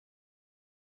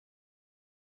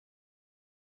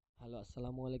Hello,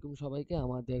 আসসালামু আলাইকুম সবাইকে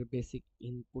আমাদের বেসিক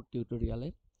ইনপুট টিউটোরিয়ালে।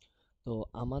 তো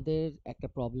আমাদের একটা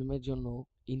প্রবলেমের জন্য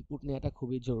ইনপুট নেওয়াটা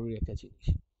খুবই জরুরি একটা জিনিস।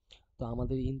 তো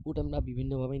আমাদের ইনপুট আমরা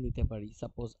বিভিন্নভাবে নিতে পারি।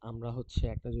 সাপোজ আমরা হচ্ছে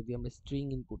একটা যদি আমরা স্ট্রিং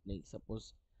ইনপুট নেই, সাপোজ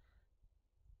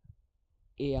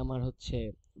আমার হচ্ছে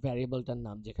ভ্যারিয়েবলটার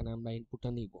নাম যেখানে আমরা ইনপুটটা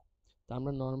নিব। তো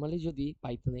আমরা নর্মালি যদি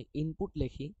পাইথনে ইনপুট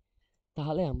লিখি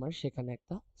তাহলে আমার সেখানে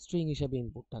একটা স্ট্রিং হিসেবে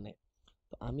ইনপুটটা নেয়।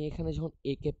 তো আমি এখানে যখন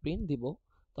কে প্রিন্ট দিব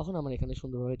তখন আমার এখানে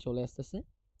সুন্দরভাবে চলে আসতেছে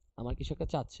আমার কিছু একটা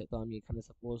চাচ্ছে। তো আমি এখানে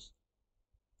সাপোজ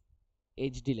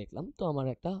এইচডি লিখলাম, তো আমার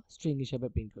একটা স্ট্রিং হিসেবে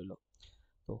প্রিন্ট হইলো।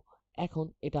 তো এখন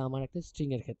এটা আমার একটা স্ট্রিং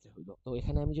এর ক্ষেত্রে হইলো। তো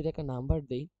এখানে আমি যদি একটা নাম্বার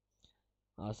দেই,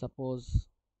 সাপোজ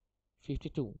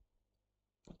 52,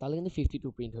 তাহলে কিন্তু 52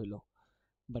 প্রিন্ট হইলো।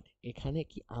 বাট এখানে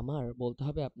কি আমার বলতে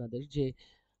হবে আপনাদের যে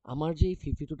আমার যে এই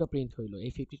 52টা প্রিন্ট হইলো,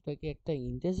 এই 52টা কি একটা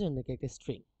ইন্টিজার নাকি একটা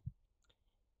স্ট্রিং?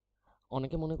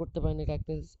 অনেকে মনে করতে পারেন এটা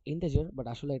একটা ইন্টিজার, বাট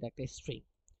আসলে এটা একটা স্ট্রিং।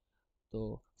 তো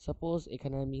সাপোজ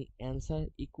এখানে আমি answer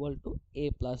equal to A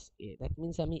plus A, that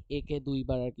means আমি এ কে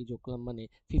দুইবার আর কি যোগ করলাম, মানে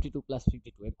 52 প্লাস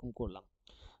 52 এরকম করলাম।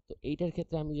 তো এইটার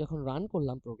ক্ষেত্রে আমি যখন রান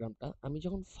করলাম প্রোগ্রামটা, আমি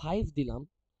যখন 5 দিলাম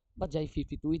বা যাই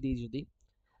 52 দিই যদি,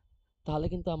 তাহলে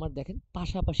কিন্তু আমার দেখেন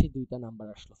পাশাপাশি দুইটা নাম্বার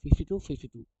আসলো 52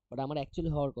 52, বাট আমার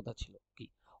অ্যাকচুয়ালি হওয়ার কথা ছিল কি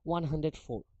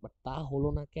 104, বাট তা হলো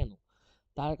না কেন?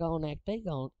 তার কারণ একটাই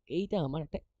কারণ, এইটা আমার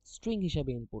একটা স্ট্রিং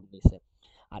হিসেবে ইনপুট নিছে।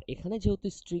 আর এখানে যেহেতু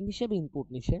স্ট্রিং হিসেবে ইনপুট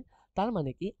নিছে, তার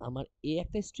মানে কি আমার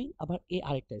একটা স্ট্রিং আবার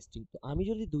আরেকটা স্ট্রিং। তো আমি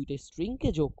যদি দুইটা স্ট্রিংকে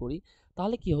যোগ করি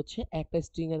তাহলে কি হচ্ছে, একটা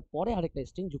স্ট্রিং এর পরে আরেকটা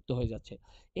স্ট্রিং যুক্ত হয়ে যাচ্ছে।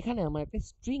 এখানে আমার একটা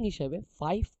স্ট্রিং হিসেবে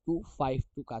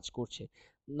 5252 কাজ করছে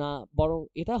না, বরং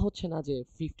এটা হচ্ছে না যে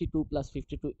 52 প্লাস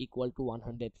 52 ইকুয়াল টু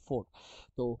 104।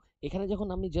 তো এখানে যখন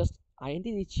আমি জাস্ট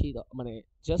আইএনটি দিচ্ছি, মানে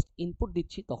জাস্ট ইনপুট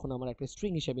দিচ্ছি, তখন আমার একটা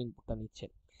স্ট্রিং হিসেবে ইনপুটটা নিচ্ছে।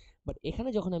 বাট এখানে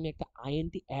যখন আমি একটা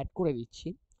আইএনটি অ্যাড করে দিচ্ছি,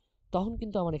 তখন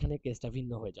কিন্তু আমার এখানে কেসটা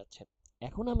ভিন্ন হয়ে যাচ্ছে।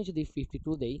 এখন আমি যদি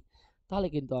 52 দেই তাহলে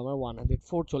কিন্তু আমার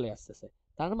 104 চলে আসতেছে।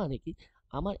 তার মানে কি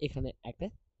আমার এখানে একটা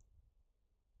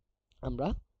আমরা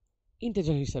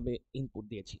ইন্টিজার হিসাবে ইনপুট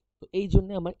দিয়েছি, তো এই জন্য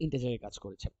আমার ইন্টিজারে কাজ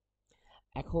করেছে।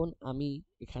 এখন আমি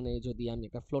এখানে যদি আমি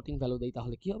একটা ফ্লোটিং ভ্যালু দেই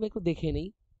তাহলে কি হবে একটু দেখে নেই।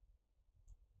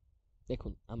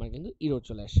 দেখুন আমার কিন্তু ইরর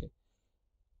চলে আসছে।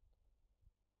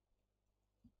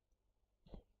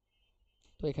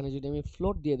 তো এখানে যদি আমি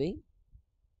ফ্লোট দিয়ে দেই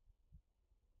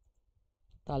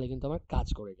তাহলে কিন্তু আমার কাজ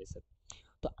করে গেছে।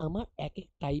 তো আমার এক এক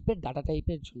টাইপের ডাটা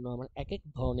টাইপের জন্য আমার এক এক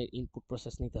ধরনের ইনপুট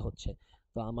প্রসেস নিতে হচ্ছে।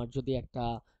 তো আমার যদি একটা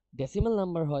ডেসিমাল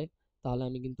নাম্বার হয় তাহলে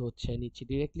আমি কিন্তু হচ্ছে নিচ্ছি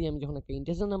ডিরেক্টলি, আমি যখন একটা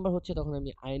ইন্টিজার নাম্বার হচ্ছে তখন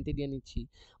আমি আইএনটি দিয়ে নিচ্ছি,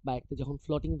 বা একটা যখন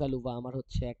ফ্লোটিং ভ্যালু বা আমার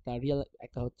হচ্ছে একটা রিয়েল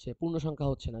একটা হচ্ছে পূর্ণ সংখ্যা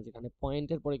হচ্ছে না যেখানে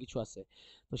পয়েন্টের পরে কিছু আছে,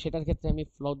 তো সেটার ক্ষেত্রে আমি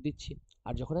ফ্লোট দিচ্ছি।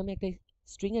 আর যখন আমি একটা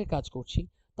স্ট্রিং এর কাজ করছি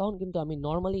তখন কিন্তু আমি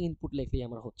নর্মালি ইনপুট লিখলেই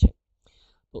আমার হচ্ছে।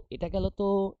 তো এটা গেল তো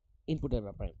ইনপুটের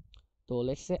ব্যাপারে। তো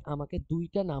লেটস সে আমাকে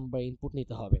দুইটা নাম্বার ইনপুট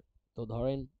নিতে হবে। তো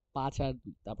ধরেন 5 আর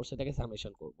 2, তারপর সেটাকে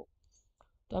সামেশন করব।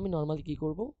 তো আমি নর্মালি কি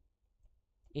করব,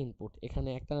 ইনপুট এখানে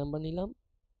একটা নাম্বার নিলাম,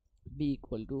 B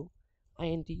equal to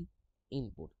int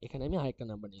input, এখানে আমি আরেকটা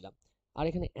নাম্বার নিলাম, আর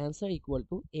এখানে answer equal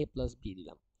to A plus B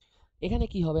দিলাম। এখানে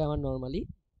কি হবে আমার নর্মালি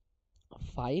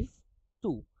 5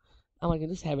 2, আমার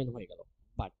কিন্তু 7 হয়ে গেল।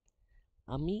 বাট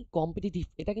আমি কম্পিটিটিভ,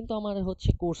 এটা কিন্তু আমার হচ্ছে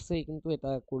কোর্সে কিন্তু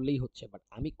এটা করলেই হচ্ছে, বাট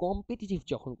আমি কম্পিটিটিভ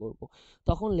যখন করব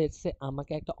তখন লেটস সে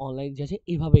আমাকে একটা অনলাইন জাজে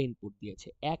এভাবে ইনপুট দিয়েছে,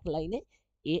 এক লাইনে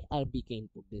এ আর বি কে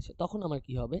ইনপুট দিয়েছে, তখন আমার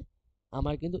কি হবে,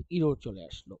 আমার কিন্তু ইরর চলে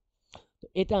আসলো। তো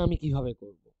এটা আমি কিভাবে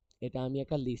করব? এটা আমি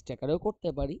একটা লিস্ট আকারেও করতে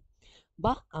পারি,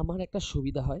 বা আমার একটা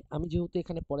সুবিধা হয়, আমি যেহেতু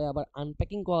এখানে পরে আবার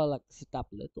আনপ্যাকিং করা লাগছে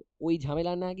টাপলে, তো ওই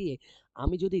ঝামেলা না গিয়ে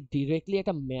আমি যদি ডিরেক্টলি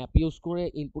একটা ম্যাপ ইউজ করে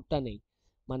ইনপুটটা নেই,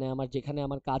 মানে আমার যেখানে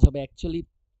আমার কাজ হবে অ্যাকচুয়ালি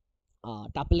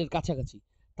টাপেলের কাছাকাছি,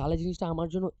 তাহলে জিনিসটা আমার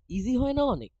জন্য ইজি হয় না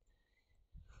অনেক?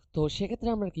 তো সেক্ষেত্রে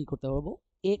আমরা কি করতে পারবো,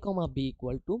 এ কমা B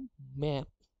equal to map,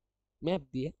 map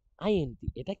দিয়ে আইএনটি,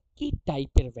 এটা কি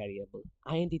টাইপের ভ্যারিয়েবল,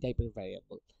 আইএনটি টাইপের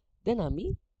ভ্যারিয়েবল, দেন আমি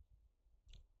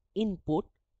ইনপুট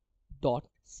ডট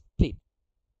স্প্লিট,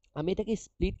 আমি এটাকে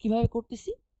স্প্লিট কিভাবে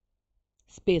করতেছি,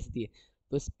 স্পেস দিয়ে।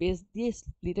 তো স্পেস দিয়ে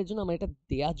স্প্লিটের জন্য আমার এটা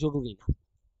দেয়া জরুরি না,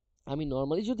 আমি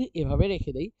নর্মালি যদি এভাবে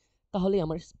রেখে দেই তাহলে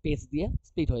আমার স্পেস দিয়ে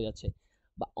স্প্লিট হয়ে যাচ্ছে।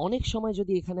 বা অনেক সময়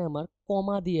যদি এখানে আমার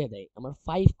কমা দিয়ে দেয়, আমার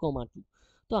 5,2,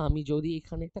 তো আমি যদি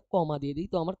এখানে একটা কমা দিয়ে দিই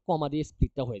তো আমার কমা দিয়ে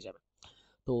স্প্লিটটা হয়ে যাবে।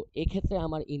 তো এক্ষেত্রে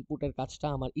আমার ইনপুটের কাজটা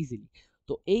আমার ইজিলি।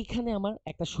 তো এইখানে আমার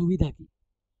একটা সুবিধা কি,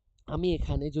 আমি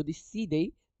এখানে যদি সি দেই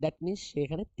দ্যাট মিনস সে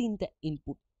এখানে তিনটা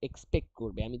ইনপুট এক্সপেক্ট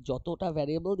করবে, আমি যতটা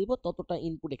ভ্যারিয়েবল দিব ততটা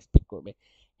ইনপুট এক্সপেক্ট করবে।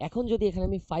 এখন যদি এখানে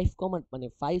আমি 5 কমা মানে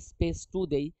 5 স্পেস 2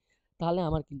 দেই তাহলে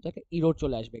আমার কিন্তু একটা ইরর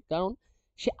চলে আসবে, কারণ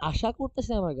সে আশা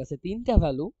করতেছে আমার কাছে তিনটা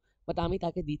ভ্যালু, বাট আমি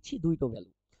তাকে দিচ্ছি দুইটো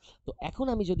ভ্যালু। তো এখন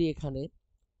আমি যদি এখানে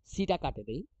সিটা কাটে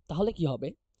দেই তাহলে কি হবে,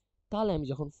 তাহলে আমি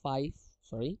যখন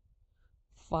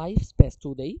 5 স্পেস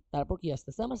 2 দেই, তারপর কি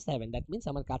আসতেছে আমার 7, দ্যাট মিন্স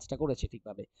আমার কাজটা করেছে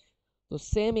ঠিকভাবে। তো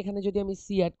সেম এখানে যদি আমি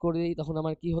সি অ্যাড করে দিই, তখন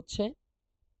আমার কি হচ্ছে,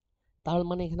 তার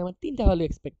মানে এখানে আমার তিনটা ভ্যালু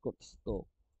এক্সপেক্ট করতেছে। তো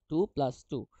 2 প্লাস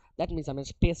 2, দ্যাট মিন্স আমি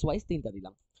স্পেস ওয়াইজ তিনটা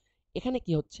দিলাম। এখানে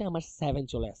কি হচ্ছে, আমার 7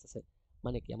 চলে আসতেছে,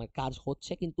 মানে কি আমার কাজ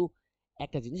হচ্ছে। কিন্তু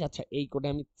একটা জিনিস, আচ্ছা এই কোডে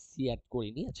আমি সি অ্যাড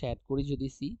করিনি, আচ্ছা অ্যাড করি যদি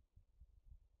সি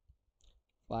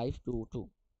 5 2 2,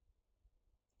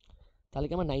 তাহলে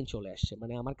কি আমার 9 চলে আসছে,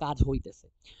 মানে আমার কাজ হইতেছে।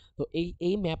 তো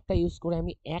এই ম্যাপটা ইউজ করে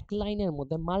আমি এক লাইনের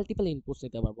মধ্যে মাল্টিপল ইনপুটস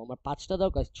নিতে পারবো। আমার 5টা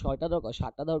দরকার, 6টা দরকার,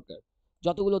 7টা দরকার,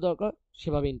 যতগুলো দরকার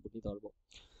সেভাবে ইনপুট নিতে পারবো।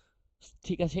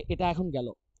 ঠিক আছে, এটা এখন গেল।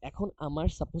 এখন আমার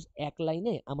সাপোজ এক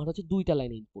লাইনে আমার হচ্ছে দুইটা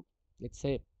লাইনে input, let's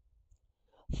say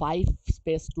 5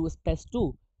 space 2 space 2,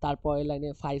 তারপরের লাইনে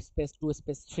 5 স্পেস 2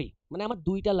 স্পেস 3, মানে আমার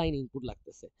দুইটা লাইন ইনপুট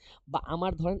লাগতেছে। বা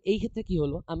আমার ধরেন এই ক্ষেত্রে কি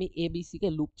হলো, আমি A B C K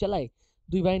loop চালাই,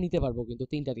 দুইবারে নিতে পারবো কিন্তু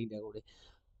তিনটা তিনটা করে।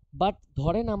 বাট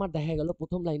ধরেন আমার দেখা গেল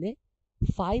প্রথম লাইনে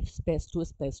 5 স্পেস 2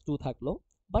 স্পেস 2 থাকলো,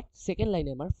 বাট সেকেন্ড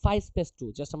লাইনে আমার 5 স্পেস 2,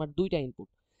 জাস্ট আমার দুইটা ইনপুট।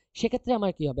 সেক্ষেত্রে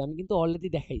আমার কি হবে, আমি কিন্তু অলরেডি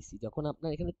দেখাইছি, যখন আপনার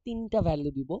এখানে তিনটা ভ্যালু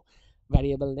দিব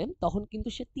ভ্যারিয়েবল নেম, তখন কিন্তু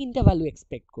সে তিনটা ভ্যালু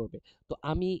এক্সপেক্ট করবে। তো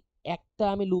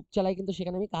আমি লুপ চালাই, কিন্তু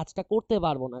সেখানে আমি কাজটা করতে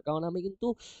পারবো না, কারণ আমি কিন্তু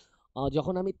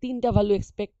যখন আমি তিনটা ভ্যালু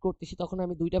এক্সপেক্ট করতেছি, তখন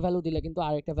আমি দুইটা ভ্যালু দিলে কিন্তু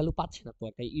আরেকটা ভ্যালু পাচ্ছি না, তো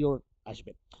একটা ইরর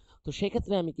আসবে। তো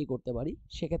সেক্ষেত্রে আমি কি করতে পারি,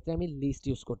 সেক্ষেত্রে আমি লিস্ট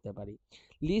ইউজ করতে পারি।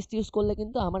 লিস্ট ইউজ করলে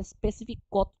কিন্তু আমার স্পেসিফিক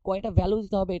কয়টা ভ্যালু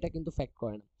দিতে হবে এটা কিন্তু ফ্যাক্ট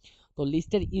করে না। তো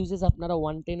লিস্টের ইউজেস আপনারা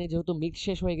 110-এ যেহেতু মিড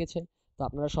শেষ হয়ে গেছে, তো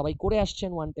আপনারা সবাই করে আসছেন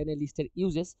 110-এ লিস্টের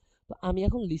ইউজেস। তো আমি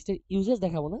এখন লিস্টের ইউজেস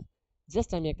দেখাবো না,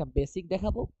 জাস্ট আমি একটা বেসিক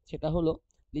দেখাবো, সেটা হলো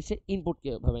লিস্টের ইনপুট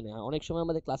কিভাবে নেওয়া হয়। অনেক সময়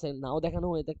আমাদের ক্লাসে নাও দেখানো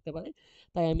হয়ে থাকতে পারে,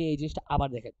 তাই আমি এই জিনিসটা আবার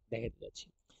দেখাতে যাচ্ছি।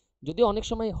 যদিও অনেক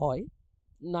সময় হয়,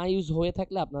 না ইউজ হয়ে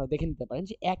থাকলে আপনারা দেখে নিতে পারেন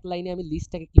যে এক লাইনে আমি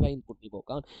লিস্টটাকে কিভাবে ইনপুট দিব।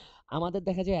 কারণ আমাদের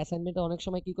দেখা যায় অ্যাসাইনমেন্টে অনেক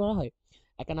সময় কি করা হয়,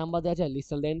 একটা নাম্বার দেওয়া যায়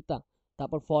লিস্টের লেন্থটা,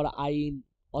 তারপর ফর আই ইন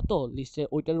অত লিস্টে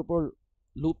ওইটার উপর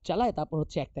লুপ চালায়, তারপর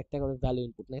হচ্ছে একটা একটা করে ভ্যালু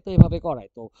ইনপুট নেয়, তো এভাবে করায়।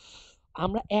 তো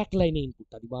আমরা এক লাইনে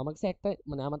ইনপুটটা দিব, আমার কাছে একটা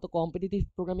মানে আমার তো কম্পিটিটিভ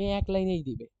প্রোগ্রামে এক লাইনেই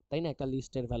দিবে, তাই না, একটা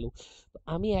লিস্টের ভ্যালু। তো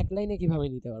আমি এক লাইনে কিভাবে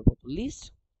নিতে পারবো, তো লিস্ট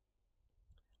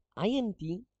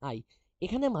আইএনটি আই,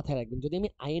 এখানে মাথায় রাখবেন যদি আমি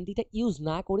আইএনটিটা ইউজ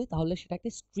না করি, তাহলে সেটা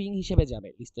একটা স্ট্রিং হিসেবে যাবে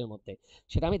লিস্টের মধ্যে।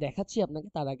 সেটা আমি দেখাচ্ছি আপনাকে,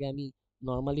 তার আগে আমি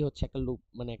নর্মালি হচ্ছে একটা লুপ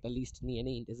মানে একটা লিস্ট নিয়ে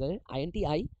নিই ইন্টিজারের। Int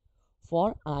I for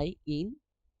I in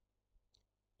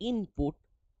input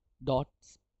dot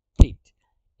split,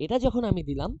 এটা যখন আমি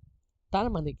দিলাম, তার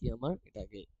মানে কি, আমার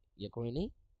এটাকে ইয়ে করে নেই।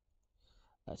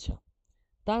 আচ্ছা,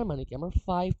 তার মানে কি আমার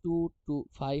 5 2 2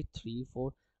 5 3 4,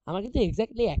 আমার কিন্তু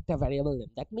এক্স্যাক্টলি একটা ভ্যারিয়েবল নেম,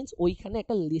 দ্যাট মিন্স ওইখানে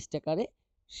একটা লিস্ট আকারে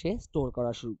সে স্টোর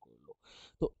করা শুরু করলো।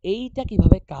 তো এইটা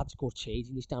কিভাবে কাজ করছে এই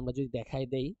জিনিসটা আমরা যদি দেখাই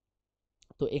দেই,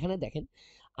 তো এখানে দেখেন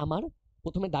আমার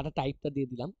প্রথমে ডাটা টাইপটা দিয়ে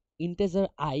দিলাম integer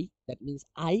I, that means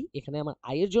I, এখানে আমার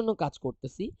আই এর জন্য কাজ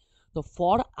করতেছি। তো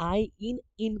for I in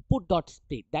input dot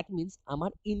split, that means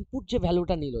আমার ইনপুট যে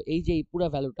ভ্যালুটা নিল, এই যে এই পুরো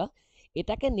ভ্যালুটা,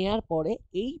 এটাকে নেয়ার পরে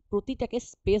এই প্রতিটাকে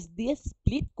স্পেস দিয়ে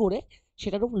স্প্লিট করে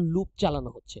সেটার উপর লুপ চালানো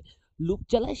হচ্ছে। লুপ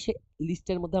চালায় সে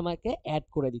লিস্টের মধ্যে আমাকে অ্যাড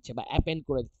করে দিচ্ছে বা অ্যাপেন্ড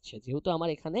করে দিচ্ছে, যেহেতু আমার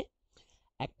এখানে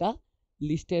একটা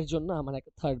লিস্টের জন্য আমার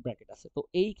একটা থার্ড ব্র্যাকেট আছে। তো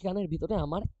এইখানের ভিতরে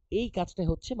আমার এই কাজটা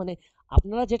হচ্ছে, মানে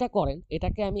আপনারা যেটা করেন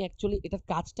এটাকে আমি অ্যাকচুয়ালি এটার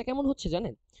কাজটা কেমন হচ্ছে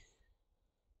জানেন,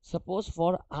 suppose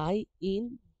for I in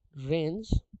range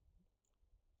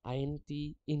int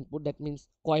input, that means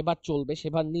কয়বার চলবে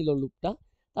সেবার নিল লুপটা,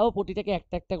 তারপর প্রতিটাকে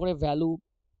একটা একটা করে value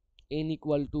n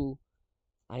equal to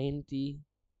int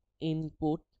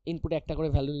input, ইনপুটে একটা করে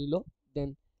ভ্যালু নিল, দেন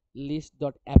লিস্ট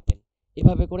ডট অ্যাপেন,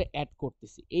 এভাবে করে অ্যাড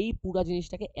করতেছি। এই পুরা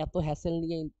জিনিসটাকে এত হ্যাসেল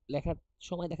নিয়ে লেখার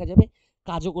সময় দেখা যাবে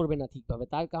কাজও করবে না ঠিকভাবে।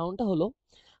 তার কারণটা হলো,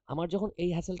 আমার যখন এই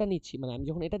হ্যাসেলটা নিচ্ছি, মানে আমি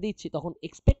যখন এটা দিচ্ছি, তখন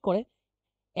এক্সপেক্ট করে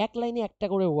এক লাইনে একটা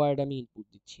করে ওয়ার্ড আমি ইনপুট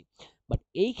দিচ্ছি। বাট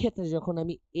এই ক্ষেত্রে যখন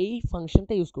আমি এই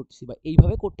ফাংশনটা ইউজ করতেছি বা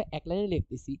এইভাবে কোডটা এক লাইনে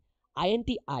লিখতেছি,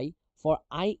 int I for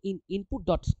I in input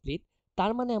dot split,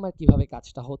 তার মানে আমার কিভাবে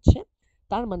কাজটা হচ্ছে,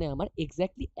 তার মানে আমার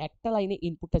এক্স্যাক্টলি একটা লাইনে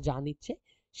ইনপুটটা যা নিচ্ছে,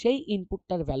 সেই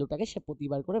ইনপুটটার ভ্যালুটাকে সে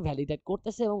প্রতিবার করে ভ্যালিডেট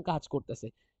করতেছে এবং কাজ করতেছে।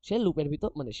 সে লুপের ভিতর,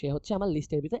 মানে সে হচ্ছে আমার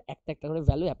লিস্টের ভিতর একটা একটা করে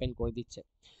ভ্যালু অ্যাপেন্ড করে দিচ্ছে।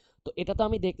 তো এটা তো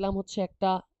আমি দেখলাম হচ্ছে একটা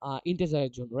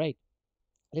ইন্টিজারের জন্য, রাইট?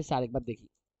 লেটস আরেকবার দেখি।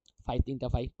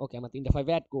 5 ওকে, আমার 5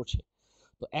 অ্যাড করছে।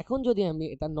 তো এখন যদি আমি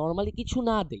এটা নরমালি কিছু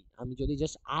না দেই, আমি যদি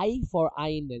just I for I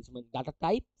in range, মানে data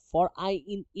type for I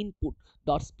in input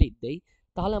dot split দেই,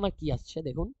 তাহলে আমার কি আসছে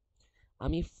দেখুন,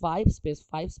 আমি 5 স্পেস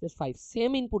 5 স্পেস 5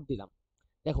 সেম ইনপুট দিলাম।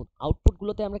 দেখুন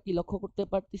আউটপুটগুলোতে আমরা কি লক্ষ্য করতে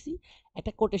পারতেছি,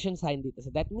 একটা কোটেশন সাইন দিতেছে,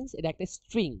 দ্যাট মিন্স এটা একটা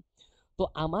স্ট্রিং। তো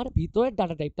আমার ভিতরের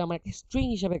ডাটা টাইপটা আমার একটা স্ট্রিং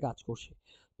হিসেবে কাজ করছে।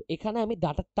 তো এখানে আমি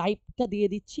ডাটা টাইপটা দিয়ে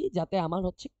দিচ্ছি, যাতে আমার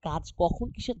হচ্ছে কাজ কখন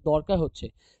কিসের দরকার হচ্ছে।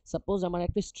 সাপোজ আমার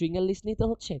একটা স্ট্রিং এর লিস্ট নিতে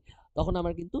হচ্ছে, তখন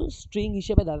আমার কিন্তু স্ট্রিং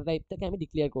হিসেবে ডাটা টাইপটাকে আমি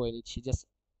ডিক্লেয়ার করে নিচ্ছি জাস্ট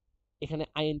এখানে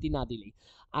আইএনটি না দিলেই।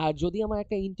 আর যদি আমার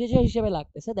একটা ইন্টিজার হিসেবে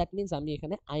লাগতেছে দ্যাট মিন্স আমি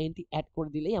এখানে আইএনটি অ্যাড করে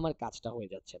দিলেই আমার কাজটা হয়ে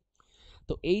যাচ্ছে।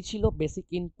 তো এই ছিল বেসিক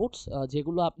ইনপুটস,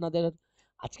 যেগুলো আপনাদের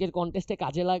আজকের কন্টেস্টে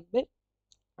কাজে লাগবে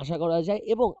আশা করা যায়,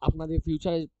 এবং আপনাদের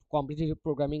ফিউচারে কম্পিটিটিভ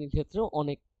প্রোগ্রামিং এর ক্ষেত্রেও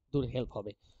অনেক দূর হেল্প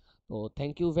হবে। তো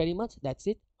thank you very much, that's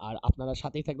it. আর আপনারা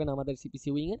সাথেই থাকবেন আমাদের সিপিসি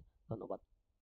উইং এর। ধন্যবাদ।